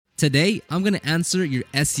Today, I'm going to answer your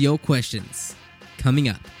SEO questions. Coming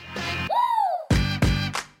up.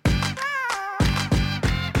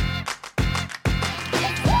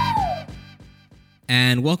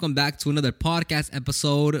 And welcome back to another podcast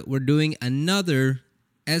episode. We're doing another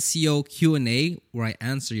SEO Q&A where I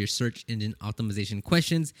answer your search engine optimization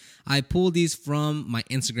questions. I pull these from my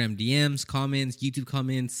Instagram DMs, comments, YouTube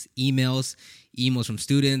comments, emails from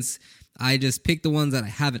students. I just pick the ones that I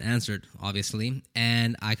haven't answered, obviously,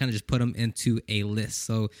 and I kind of just put them into a list.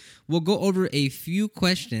 So we'll go over a few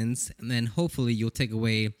questions, and then hopefully you'll take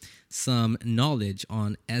away some knowledge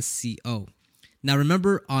on SEO. Now,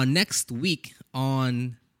 remember, next week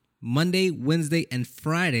on Monday, Wednesday, and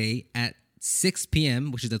Friday at 6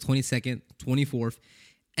 p.m., which is the 22nd, 24th,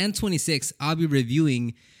 and 26th, I'll be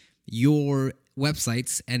reviewing your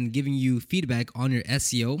websites and giving you feedback on your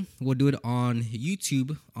SEO. We'll do it on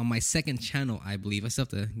YouTube on my second channel, I believe. I still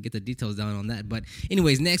have to get the details down on that. But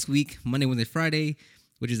anyways, next week, Monday, Wednesday, Friday,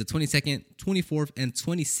 which is the 22nd, 24th, and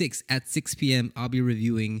 26th at 6 p.m., I'll be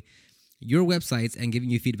reviewing your websites and giving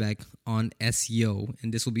you feedback on SEO.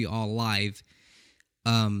 And this will be all live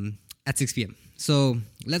at 6 p.m. So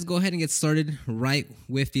let's go ahead and get started right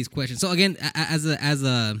with these questions. So again, as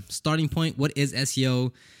a starting point, what is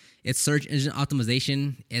SEO? It's search engine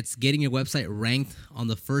optimization. It's getting your website ranked on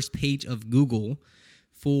the first page of Google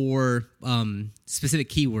for specific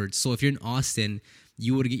keywords. So if you're in Austin,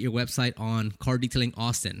 you would get your website on car detailing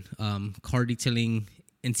Austin, car detailing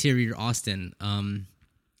interior Austin,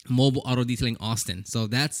 mobile auto detailing Austin. So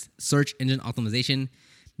that's search engine optimization,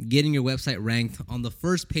 getting your website ranked on the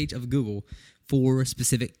first page of Google for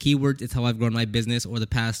specific keywords. It's how I've grown my business over the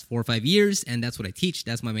past 4 or 5 years, and that's what I teach.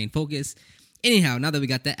 That's my main focus. Anyhow, now that we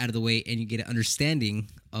got that out of the way and you get an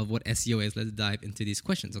understanding of what SEO is, let's dive into these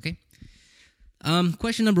questions, okay?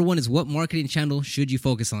 Question number 1 is, what marketing channel should you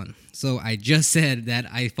focus on? So I just said that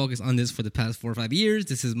I focus on this for the past 4 or 5 years.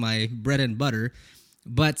 This is my bread and butter.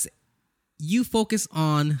 But you focus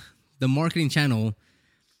on the marketing channel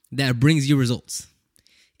that brings you results.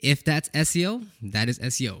 If that's SEO, that is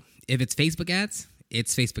SEO. If it's Facebook ads,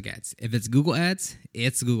 it's Facebook ads. If it's Google ads,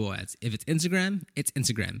 it's Google ads. If it's Instagram, it's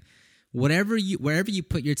Instagram. Wherever you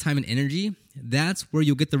put your time and energy, that's where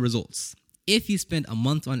you'll get the results. If you spend a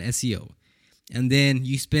month on SEO, and then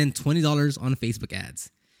you spend $20 on Facebook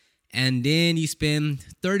ads, and then you spend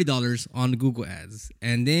 $30 on Google ads,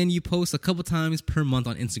 and then you post a couple times per month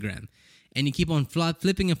on Instagram, and you keep on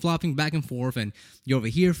flipping and flopping back and forth, and you're over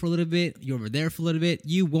here for a little bit, you're over there for a little bit,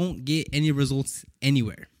 you won't get any results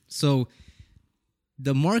anywhere. So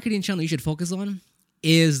the marketing channel you should focus on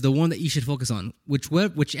is the one that you should focus on.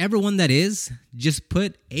 Whichever one that is, just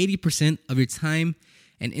put 80% of your time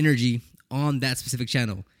and energy on that specific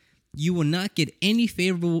channel. You will not get any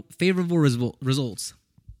favorable results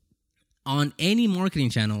on any marketing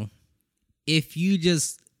channel if you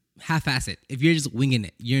just half-ass it. If you're just winging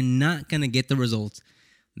it, you're not going to get the results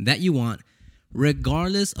that you want,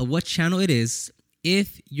 regardless of what channel it is,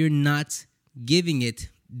 if you're not giving it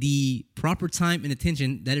the proper time and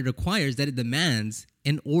attention that it requires, that it demands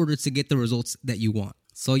in order to get the results that you want.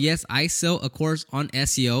 So yes, I sell a course on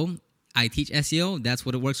SEO. I teach SEO. That's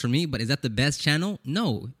what it works for me. But is that the best channel?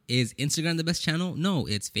 No. Is Instagram the best channel? No.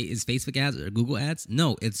 Is Facebook ads or Google ads?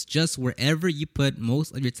 No. It's just wherever you put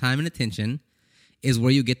most of your time and attention is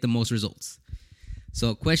where you get the most results.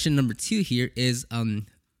 So question number 2 here is,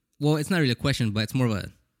 well, it's not really a question, but it's more of a,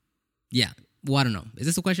 well, I don't know. Is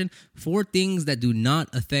this a question? 4 things that do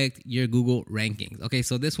not affect your Google rankings. Okay,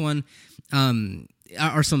 so this one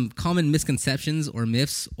are some common misconceptions or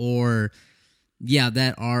myths or,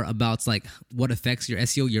 that are about like what affects your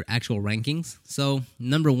SEO, your actual rankings. So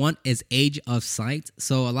number 1 is age of site.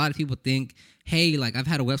 So a lot of people think, hey, like I've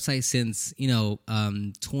had a website since,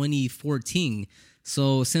 2014.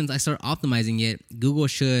 So since I started optimizing it, Google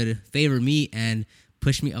should favor me and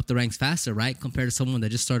push me up the ranks faster, right? Compared to someone that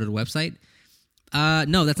just started a website.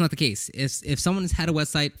 No, that's not the case. If someone has had a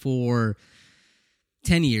website for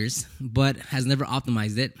 10 years but has never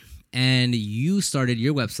optimized it, and you started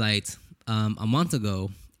your website a month ago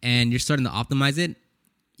and you're starting to optimize it,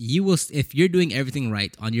 you will. If you're doing everything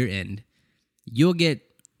right on your end, you'll get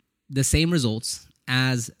the same results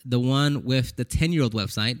as the one with the 10-year-old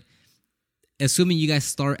website, assuming you guys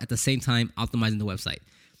start at the same time optimizing the website.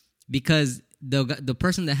 Because the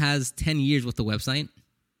person that has 10 years with the website,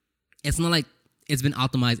 it's not like it's been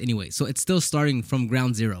optimized anyway. So it's still starting from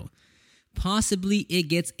ground zero. Possibly it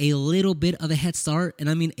gets a little bit of a head start, and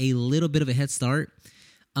I mean a little bit of a head start.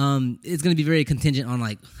 It's going to be very contingent on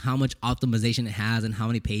like how much optimization it has and how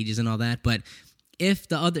many pages and all that. But if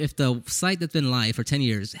the site that's been live for 10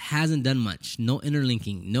 years hasn't done much, no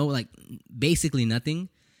interlinking, no like basically nothing,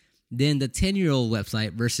 then the 10-year-old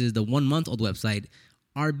website versus the 1-month-old website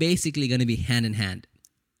are basically going to be hand in hand.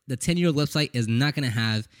 The 10-year-old website is not going to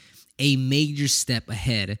have a major step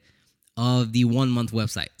ahead of the 1-month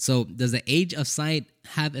website. So does the age of site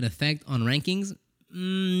have an effect on rankings?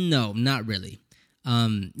 No, not really.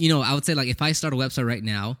 I would say like if I start a website right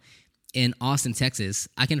now in Austin, Texas,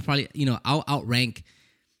 I can probably, I'll outrank.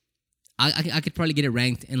 I could probably get it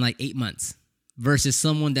ranked in like 8 months versus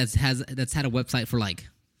someone that's had a website for like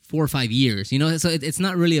 4 or 5 years. So it's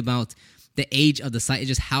not really about the age of the site. It's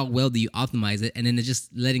just how well do you optimize it, and then it's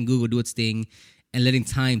just letting Google do its thing and letting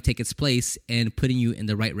time take its place and putting you in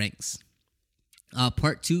the right ranks.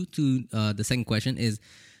 Part 2 to the second question is,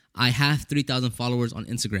 I have 3,000 followers on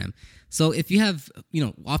Instagram. So if you have,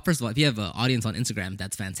 first of all, if you have an audience on Instagram,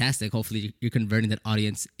 that's fantastic. Hopefully you're converting that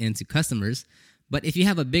audience into customers. But if you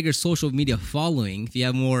have a bigger social media following, if you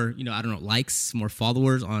have more, likes, more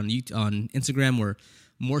followers on Instagram, or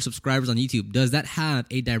more subscribers on YouTube, does that have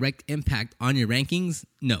a direct impact on your rankings?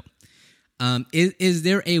 No. Is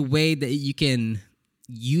there a way that you can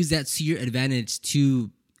use that to your advantage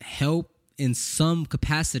to help in some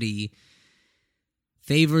capacity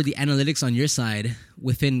favor the analytics on your side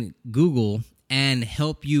within Google and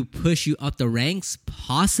help you push you up the ranks?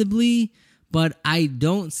 Possibly, but I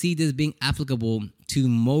don't see this being applicable to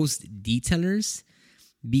most detailers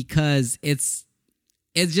because it's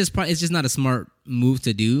just not a smart move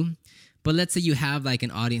to do. But let's say you have like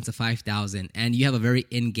an audience of 5,000 and you have a very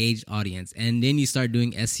engaged audience, and then you start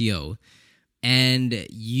doing SEO and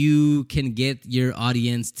you can get your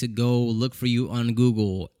audience to go look for you on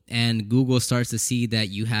Google, and Google starts to see that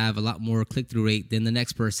you have a lot more click-through rate than the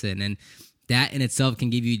next person, and that in itself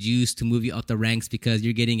can give you juice to move you up the ranks because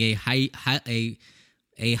you're getting a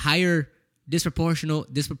higher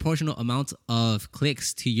disproportional amount of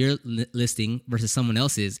clicks to your listing versus someone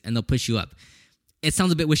else's, and they'll push you up. It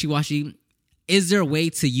sounds a bit wishy-washy. Is there a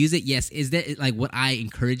way to use it? Yes. Is that like what I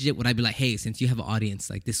encourage it? Would I be like, hey, since you have an audience,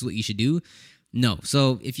 like this is what you should do? No.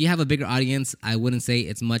 So if you have a bigger audience, I wouldn't say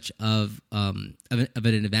it's much of an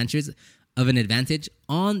advantage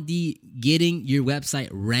on the getting your website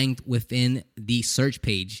ranked within the search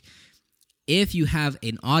page. If you have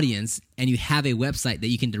an audience and you have a website that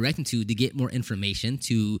you can direct them to get more information,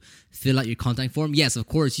 to fill out your contact form, yes, of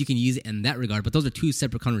course, you can use it in that regard, but those are two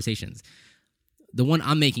separate conversations. The one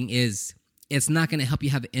I'm making is it's not going to help you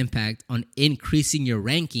have an impact on increasing your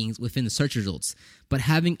rankings within the search results, but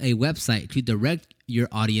having a website to direct your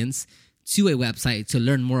audience to a website to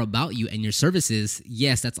learn more about you and your services,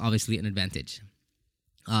 yes, that's obviously an advantage.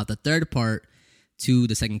 The third part to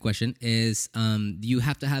the second question is you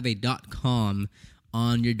have to have a .com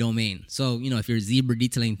on your domain. So, if you're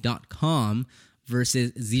zebradetailing.com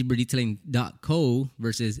versus zebradetailing.co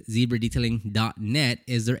versus zebradetailing.net,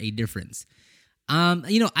 is there a difference?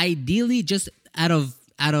 Ideally, just out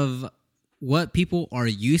of what people are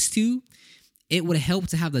used to, it would help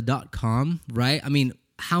to have the .com, right? I mean,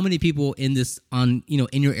 how many people in this in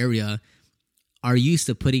your area are used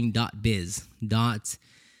to putting .biz,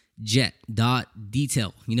 .jet,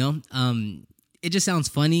 .detail? It just sounds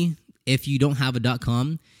funny if you don't have a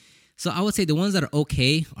 .com. So I would say the ones that are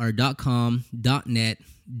okay are .com, .net,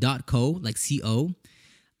 .co, like CO.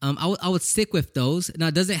 I would stick with those. Now,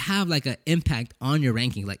 does it have like an impact on your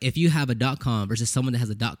ranking? Like if you have a .com versus someone that has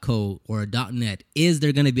a .co or a .net, is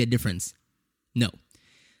there going to be a difference? No.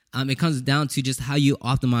 It comes down to just how you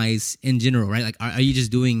optimize in general, right? Like, are you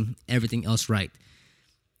just doing everything else right?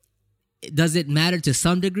 Does it matter to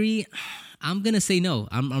some degree? I'm going to say no.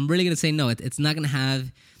 I'm really going to say no. It's not going to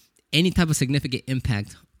have any type of significant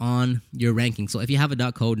impact on your ranking. So if you have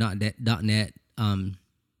a .co, .net,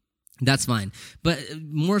 that's fine. But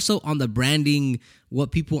more so on the branding,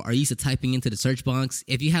 what people are used to typing into the search box.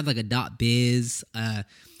 If you have like a .biz,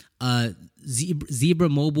 Zebra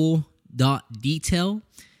Mobile .detail,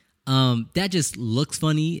 that just looks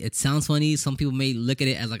funny. It sounds funny. Some people may look at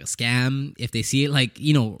it as like a scam if they see it like,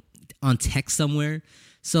 on text somewhere.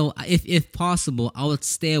 So if possible, I would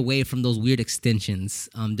stay away from those weird extensions.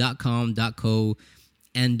 .com, .co,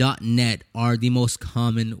 and .net are the most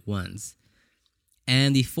common ones.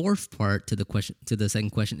 And the fourth part to the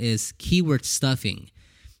second question is keyword stuffing.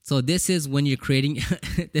 So this is when you're creating,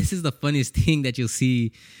 this is the funniest thing that you'll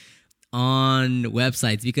see on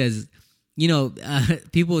websites because,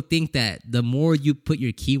 people think that the more you put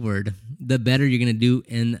your keyword, the better you're going to do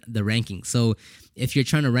in the ranking. So if you're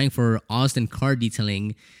trying to rank for Austin car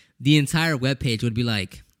detailing, the entire webpage would be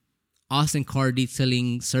like Austin car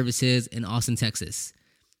detailing services in Austin, Texas.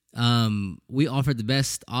 We offer the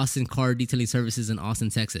best Austin car detailing services in Austin,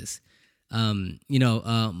 Texas.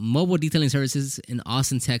 Mobile detailing services in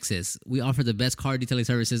Austin, Texas. We offer the best car detailing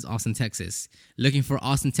services, Austin, Texas. Looking for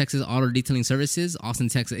Austin, Texas auto detailing services, Austin,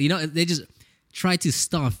 Texas. They just try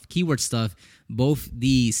to keyword stuff, both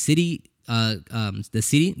the city,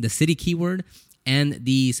 the city keyword and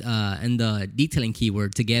the detailing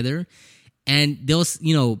keyword together, and they'll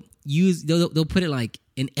put it like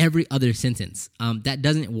in every other sentence. That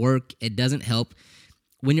doesn't work. It doesn't help.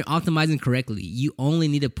 When you're optimizing correctly, you only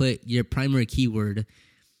need to put your primary keyword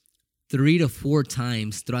 3 to 4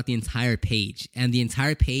 times throughout the entire page, and the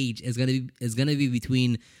entire page is gonna be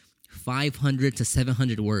between 500 to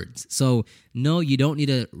 700 words. So no, you don't need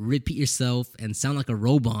to repeat yourself and sound like a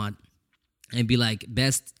robot and be like,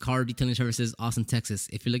 best car detailing services, Austin, Texas.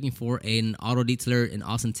 If you're looking for an auto detailer in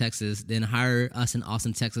Austin, Texas, then hire us in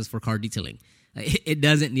Austin, Texas for car detailing. It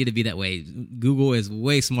doesn't need to be that way. Google is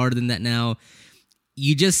way smarter than that now.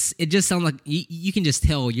 It just sounds like you can just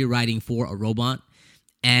tell you're writing for a robot,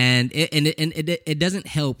 and it doesn't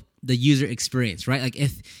help the user experience, right? Like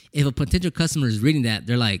if a potential customer is reading that,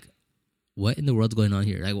 they're like, what in the world's going on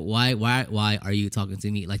here? Like, why are you talking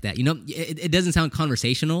to me like that? It doesn't sound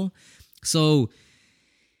conversational. So,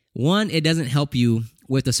 1, it doesn't help you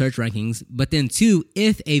with the search rankings. But then 2,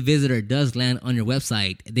 if a visitor does land on your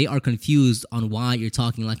website, they are confused on why you're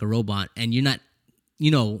talking like a robot, and you're not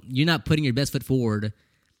putting your best foot forward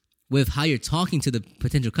with how you're talking to the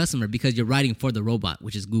potential customer because you're writing for the robot,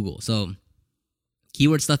 which is Google. So,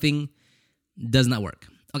 keyword stuffing does not work.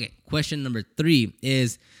 Okay, question number 3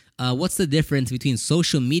 is, what's the difference between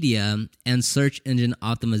social media and search engine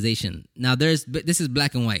optimization? Now, this is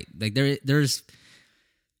black and white. Like they're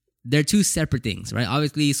 2 separate things, right?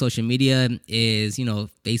 Obviously, social media is,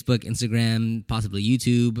 Facebook, Instagram, possibly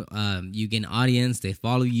YouTube. You get an audience, they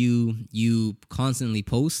follow you, you constantly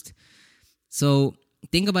post. So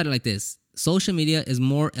think about it like this. Social media is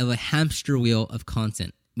more of a hamster wheel of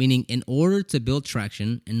content, meaning in order to build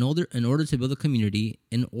traction, in order to build a community,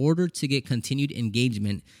 in order to get continued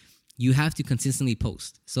engagement, you have to consistently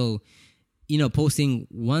post. So, posting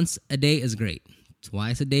once a day is great.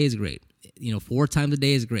 Twice a day is great. 4 times a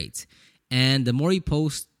day is great. And the more you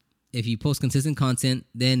post, if you post consistent content,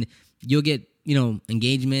 then you'll get,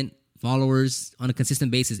 engagement, followers on a consistent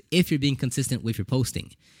basis if you're being consistent with your posting.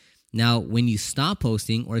 Now, when you stop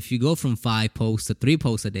posting, or if you go from 5 posts to 3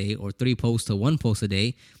 posts a day, or 3 posts to 1 post a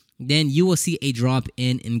day, then you will see a drop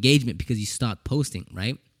in engagement because you stopped posting,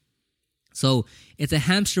 right? So it's a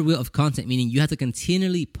hamster wheel of content, meaning you have to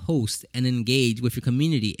continually post and engage with your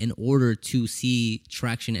community in order to see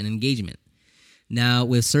traction and engagement. Now,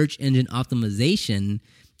 with search engine optimization,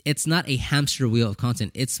 it's not a hamster wheel of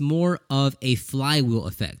content. It's more of a flywheel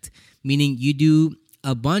effect, meaning you do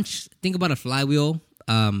a bunch. Think about a flywheel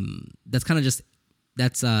that's kind of just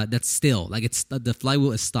that's still, like it's the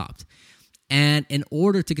flywheel is stopped. And in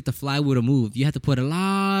order to get the flywheel to move, you have to put a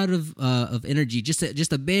lot of energy just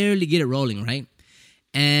to barely get it rolling, right?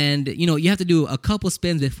 And, you have to do a couple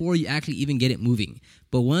spins before you actually even get it moving.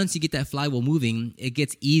 But once you get that flywheel moving, it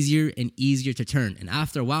gets easier and easier to turn. And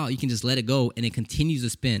after a while, you can just let it go and it continues to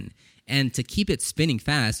spin. And to keep it spinning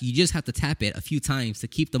fast, you just have to tap it a few times to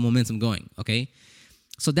keep the momentum going, okay?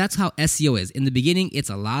 So that's how SEO is. In the beginning, it's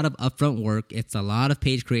a lot of upfront work. It's a lot of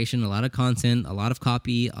page creation, a lot of content, a lot of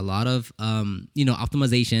copy, a lot of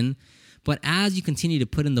optimization. But as you continue to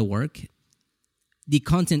put in the work, the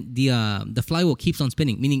content, the flywheel keeps on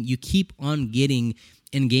spinning. Meaning you keep on getting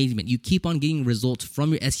engagement. You keep on getting results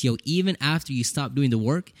from your SEO even after you stop doing the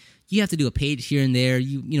work. You have to do a page here and there.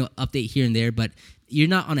 You update here and there, but you're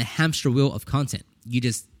not on a hamster wheel of content.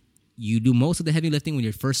 You do most of the heavy lifting when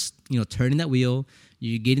you're first turning that wheel.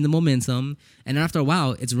 You're getting the momentum, and after a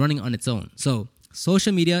while, it's running on its own. So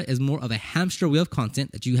social media is more of a hamster wheel of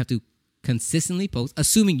content that you have to consistently post,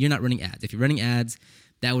 assuming you're not running ads. If you're running ads,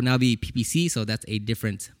 that would now be PPC, so that's a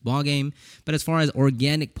different ballgame. But as far as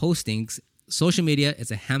organic postings, social media is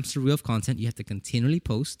a hamster wheel of content. You have to continually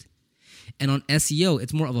post. And on SEO,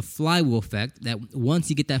 it's more of a flywheel effect that once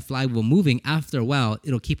you get that flywheel moving, after a while,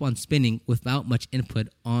 it'll keep on spinning without much input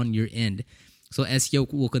on your end. So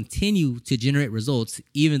SEO will continue to generate results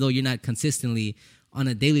even though you're not consistently on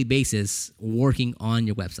a daily basis working on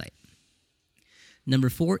your website. Number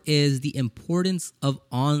 4 is the importance of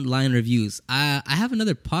online reviews. I have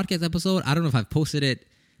another podcast episode. I don't know if I've posted it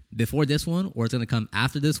before this one or it's going to come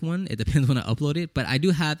after this one. It depends when I upload it. But I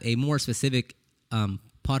do have a more specific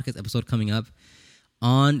podcast episode coming up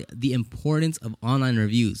on the importance of online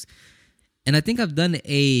reviews. And I think I've done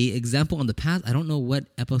a example on the past. I don't know what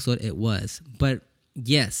episode it was. But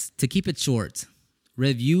yes, to keep it short,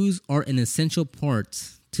 reviews are an essential part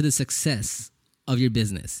to the success of your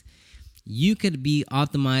business. You could be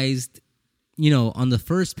optimized on the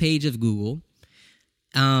first page of Google.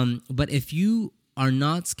 But if you are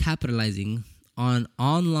not capitalizing on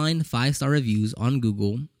online 5-star reviews on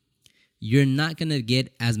Google, you're not going to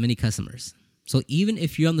get as many customers. So even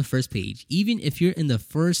if you're on the first page, even if you're in the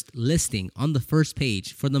first listing on the first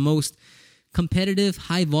page for the most competitive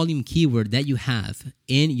high volume keyword that you have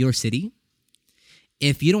in your city,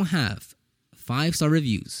 if you don't have 5-star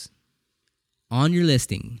reviews on your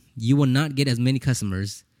listing, you will not get as many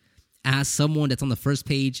customers as someone that's on the first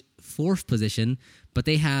page, 4th position, but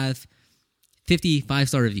they have 50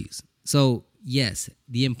 5-star reviews. So yes,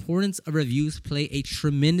 the importance of reviews play a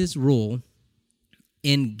tremendous role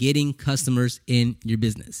in getting customers in your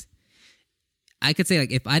business. I could say,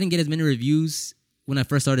 like, if I didn't get as many reviews when I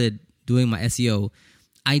first started doing my SEO,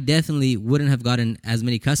 I definitely wouldn't have gotten as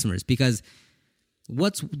many customers, because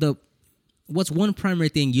what's one primary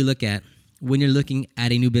thing you look at when you're looking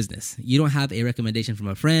at a new business? You don't have a recommendation from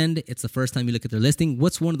a friend. It's the first time you look at their listing.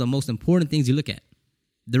 What's one of the most important things you look at?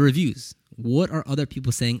 The reviews. What are other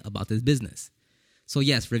people saying about this business? So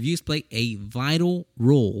yes, reviews play a vital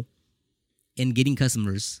role in getting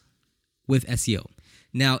customers with SEO.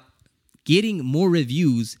 Now, getting more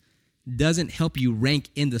reviews doesn't help you rank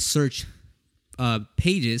in the search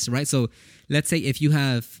pages, right? So let's say if you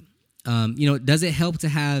have, does it help to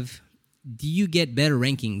have, do you get better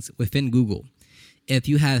rankings within Google if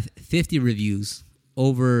you have 50 reviews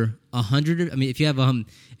over 100? I mean, if you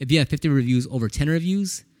have 50 reviews over 10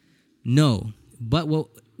 reviews, no. But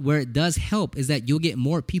where it does help is that you'll get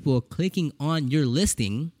more people clicking on your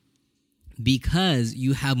listing because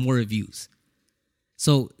you have more reviews.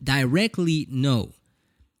 So directly, no.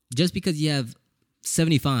 Just because you have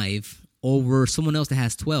 75 over someone else that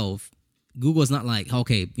has 12, Google is not like,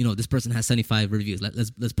 okay, this person has 75 reviews.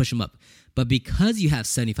 Let's push them up. But because you have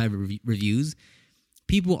 75 reviews,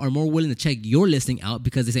 people are more willing to check your listing out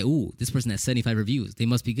because they say, ooh, this person has 75 reviews. They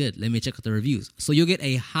must be good. Let me check out the reviews. So you'll get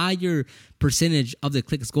a higher percentage of the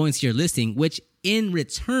clicks going to your listing, which in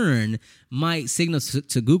return might signal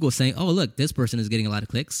to Google saying, oh, look, this person is getting a lot of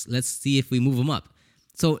clicks. Let's see if we move them up.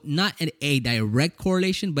 So not a direct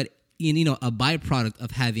correlation, but a byproduct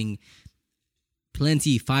of having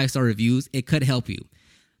plenty 5-star reviews, it could help you.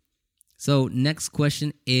 So next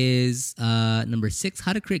question is number 6,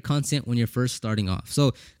 how to create content when you're first starting off.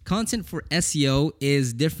 So content for SEO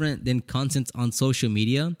is different than content on social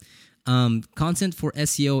media. Content for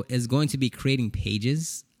SEO is going to be creating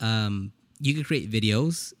pages. You could create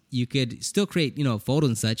videos. You could still create, photos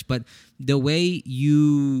and such, but the way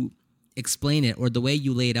you explain it or the way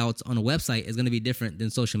you lay it out on a website is going to be different than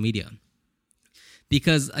social media.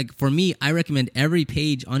 Because for me, I recommend every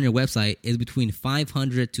page on your website is between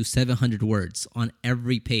 500 to 700 words on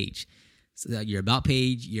every page. So your about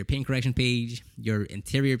page, your pin correction page, your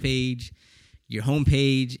interior page, your home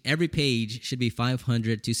page, every page should be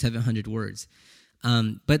 500 to 700 words.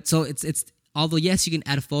 But so it's although yes, you can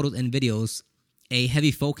add photos and videos, a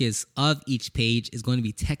heavy focus of each page is going to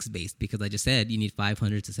be text-based because I just said you need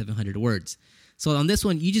 500 to 700 words. So on this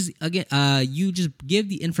one, you just give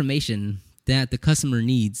the information that the customer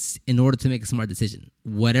needs in order to make a smart decision,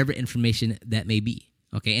 whatever information that may be.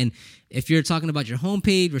 Okay, and if you're talking about your home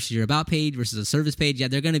page versus your about page versus a service page, yeah,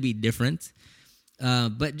 they're going to be different.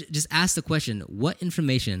 But just ask the question, what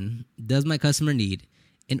information does my customer need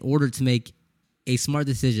in order to make a smart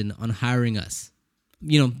decision on hiring us?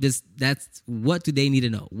 That's what do they need to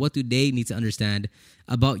know? What do they need to understand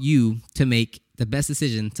about you to make the best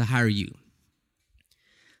decision to hire you?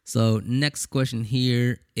 So next question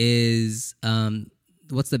here is,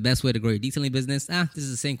 what's the best way to grow your detailing business? This is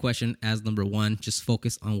the same question as number 1. Just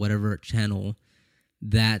focus on whatever channel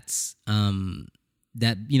that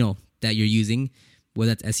you're using,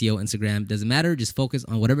 whether that's SEO, Instagram, doesn't matter. Just focus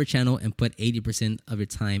on whatever channel and put 80% of your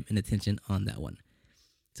time and attention on that one.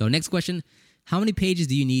 So next question, how many pages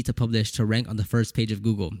do you need to publish to rank on the first page of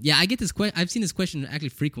Google? Yeah, I get this question. I've seen this question actually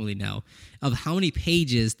frequently now of how many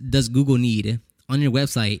pages does Google need on your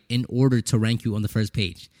website in order to rank you on the first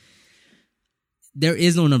page. There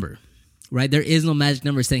is no number, right? There is no magic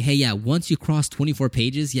number saying, hey, yeah, once you cross 24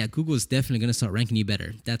 pages, yeah, Google is definitely going to start ranking you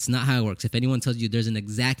better. That's not how it works. If anyone tells you there's an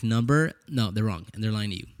exact number, no, they're wrong and they're lying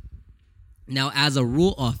to you. Now, as a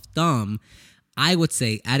rule of thumb, I would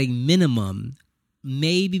say at a minimum,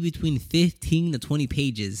 maybe between 15 to 20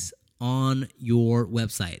 pages on your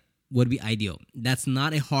website would be ideal. That's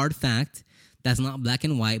not a hard fact. That's not black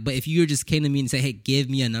and white. But if you just came to me and say, hey, give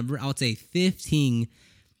me a number, I would say 15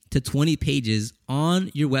 to 20 pages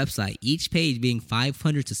on your website, each page being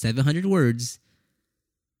 500 to 700 words,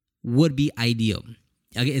 would be ideal.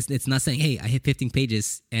 It's not saying, hey, I hit 15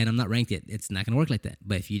 pages and I'm not ranked yet. It's not going to work like that.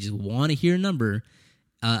 But if you just want to hear a number,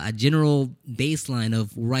 a general baseline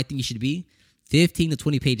of where I think you should be, 15 to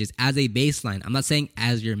 20 pages as a baseline. I'm not saying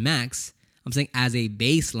as your max. I'm saying as a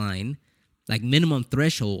baseline, like minimum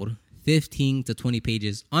threshold, 15 to 20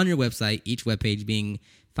 pages on your website, each web page being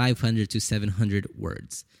 500 to 700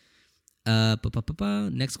 words.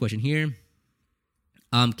 Next question here.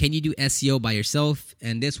 Can you do SEO by yourself?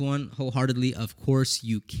 And this one, wholeheartedly, of course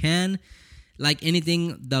you can. Like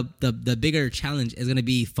anything, the bigger challenge is going to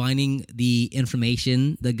be finding the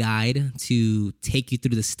information, the guide to take you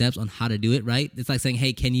through the steps on how to do it, right? It's like saying,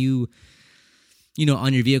 hey, can you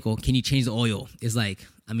on your vehicle, can you change the oil? It's like,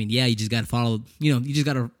 I mean, yeah, you just got to follow,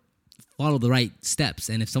 follow the right steps.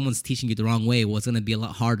 And if someone's teaching you the wrong way, well, it's going to be a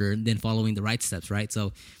lot harder than following the right steps, right?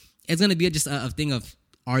 So it's going to be just a thing of,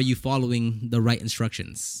 are you following the right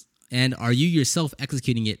instructions? And are you yourself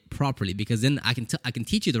executing it properly? Because then I can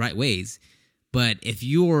teach you the right ways. But if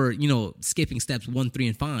you're, skipping steps 1, 3,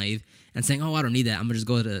 and 5 and saying, oh, I don't need that, I'm going to just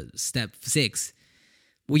go to step 6.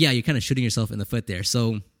 Well, yeah, you're kind of shooting yourself in the foot there.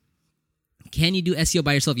 So can you do SEO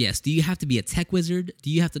by yourself? Yes. Do you have to be a tech wizard? Do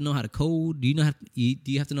you have to know how to code? Do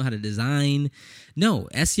you have to know how to design? No,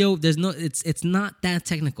 SEO, it's not that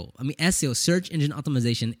technical. I mean, SEO, search engine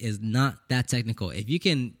optimization, is not that technical. If you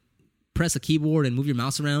can press a keyboard and move your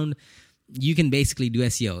mouse around, you can basically do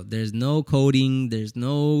SEO. There's no coding, there's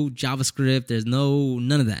no JavaScript, there's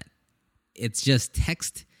none of that. It's just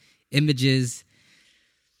text, images.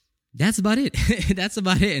 That's about it. That's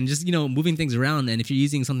about it. And just, moving things around. And if you're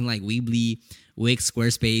using something like Weebly, Wix,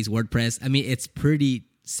 Squarespace, WordPress, I mean, it's pretty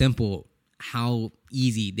simple how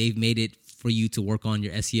easy they've made it for you to work on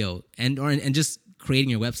your SEO and just creating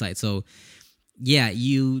your website. So yeah,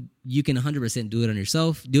 you can 100% do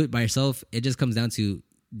it by yourself. It just comes down to,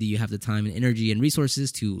 do you have the time and energy and resources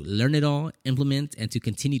to learn it all, implement, and to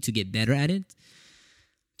continue to get better at it?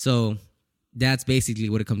 So that's basically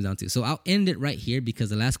what it comes down to. So I'll end it right here because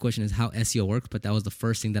the last question is how SEO works, but that was the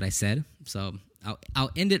first thing that I said. So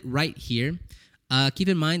I'll end it right here. Keep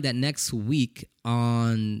in mind that next week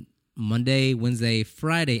on Monday, Wednesday,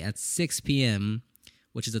 Friday at 6 p.m.,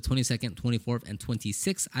 which is the 22nd, 24th, and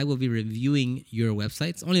 26th, I will be reviewing your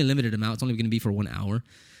websites. Only a limited amount. It's only going to be for 1 hour.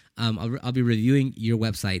 I'll be reviewing your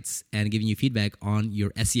websites and giving you feedback on your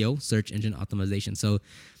SEO, search engine optimization. So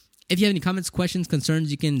if you have any comments, questions,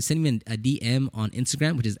 concerns, you can send me a DM on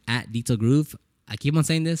Instagram, which is @DetailGroove. I keep on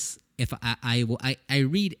saying this. If I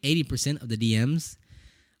read 80% of the DMs,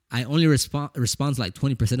 I only respond to like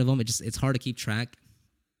 20% of them. It's hard to keep track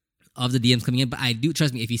of the DMs coming in. But I do,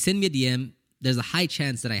 trust me, if you send me a DM, there's a high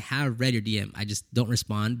chance that I have read your DM. I just don't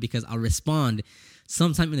respond because I'll respond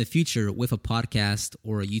sometime in the future with a podcast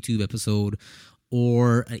or a YouTube episode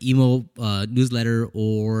or an email newsletter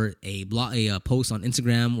or a post on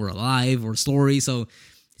Instagram or a live or a story. So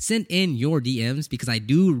send in your DMs because I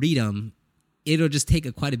do read them. It'll just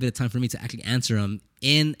take quite a bit of time for me to actually answer them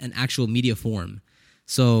in an actual media form.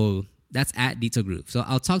 So that's @DetailGroove. So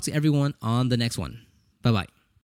I'll talk to everyone on the next one. Bye-bye.